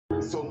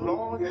So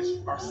long as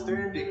you are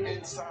standing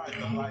inside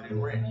the lighted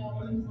ring,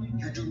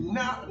 you do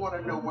not want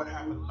to know what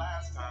happened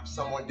last time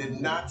someone did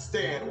not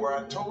stand where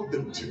I told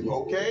them to,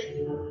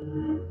 okay?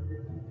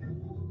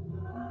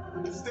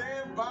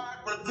 Stand by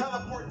for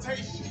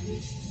teleportation.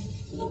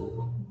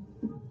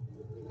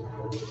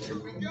 Here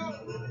we go.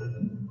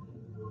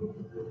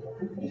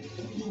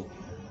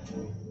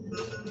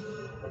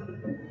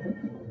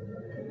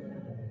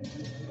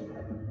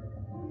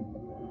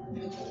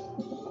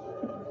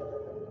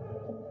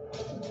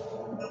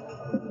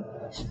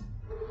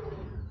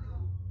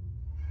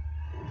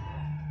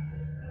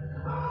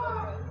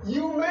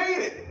 You made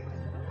it.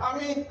 I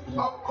mean,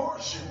 of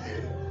course you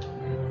did.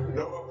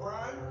 Nova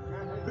Prime,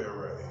 they're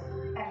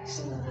ready.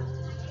 Excellent.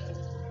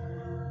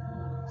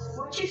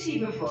 What you see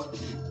before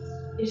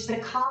you is the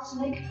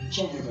cosmic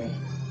generator.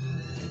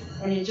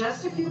 And in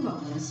just a few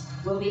moments,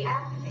 we'll be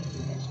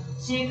activating it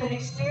so you can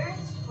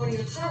experience for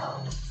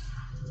yourself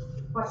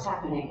what's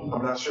happening.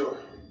 I'm not sure.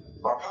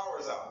 Our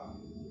power's out.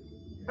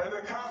 And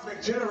the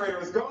cosmic generator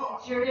is gone.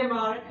 Sure,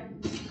 Mark.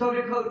 Go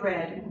to Code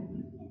Red.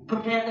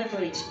 Prepare the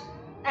fleet.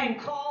 And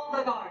call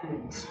the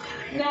Guardians.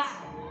 Now!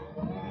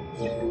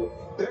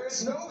 There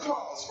is no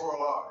cause for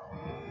alarm.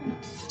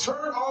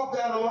 Turn off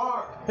that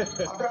alarm.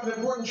 I've got an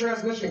important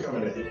transmission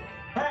coming in.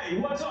 Hey,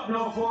 what's up,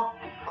 Nova 4? Our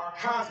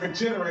cosmic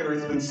generator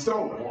has been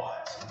stolen.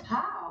 What?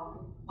 How?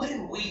 What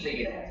did we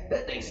think of that?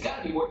 That thing's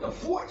gotta be worth a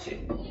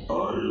fortune. I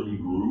am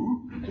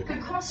Groot.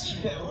 Good question.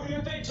 Yeah, who do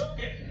you think took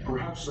it?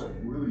 Perhaps that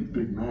really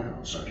big man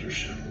outside your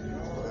ship.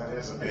 Oh, that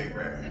is a big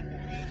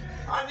man.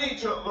 I need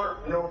to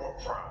alert Nova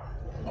Prime.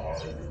 I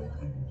have been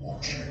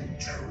watching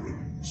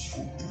Terrans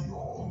for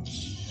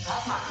eons.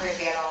 That's not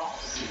creepy at all.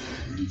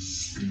 This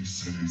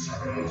species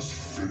has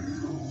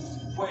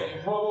failed.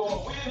 Wait,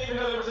 whoa, we didn't even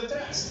know there was a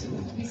test.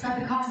 He's got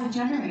the cosmic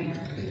generator,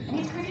 and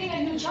he's creating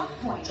a new jump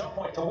point. Jump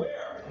point to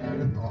where?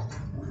 Not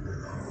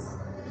where,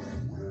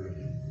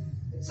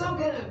 when. Some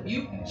kind of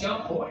mutant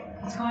jump point.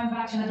 It's going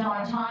back to the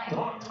dawn of time.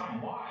 Long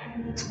time, why?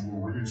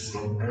 To erase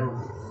an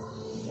error.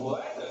 Well,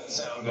 that doesn't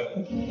sound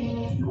good.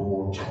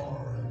 Your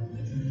time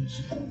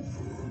is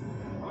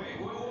over.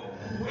 Wait,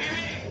 what do you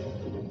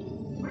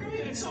mean? What do you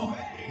mean it's so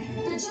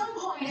vague? The jump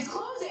point is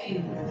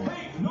closing.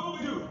 Hey,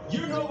 Nova Dude,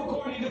 you know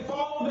we're going to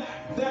follow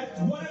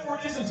that whatever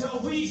it is until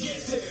we get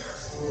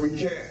there. We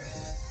can't.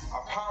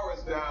 Our power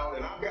is down,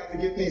 and I've got to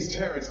get these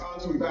Terrans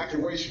onto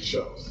evacuation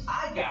shuttles.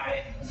 I got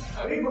it.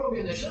 I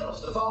reprogrammed the shuttles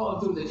to follow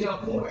through the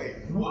jump point.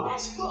 Wait,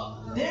 What?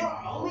 Look, they're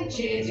our only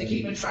chance of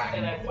keeping track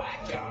of that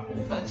whack job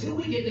until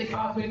we get the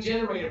cosmic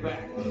generator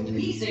back.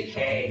 Piece of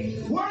cake.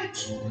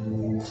 Wait!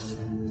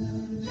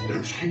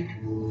 There's cake.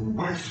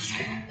 Where's this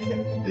cake?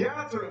 The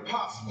odds are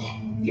impossible,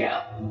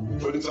 Yep.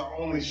 but it's our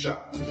only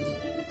shot.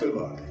 Good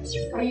luck.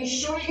 Are you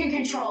sure you can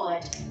control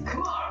it?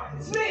 Come on,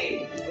 it's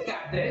me. I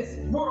got this.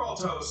 We're all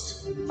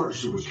toast.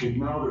 First there was cake,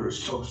 now there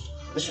is toast.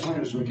 This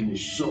planet is making me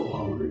so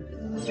hungry.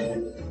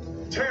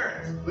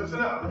 Terrans,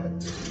 listen up.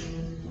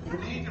 You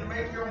need to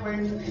make your way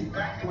to the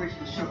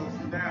evacuation shuttles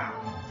now.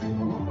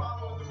 We'll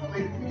follow the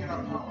fleet to get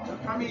our power.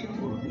 I mean,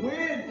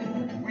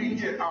 when we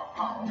get our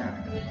power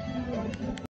back.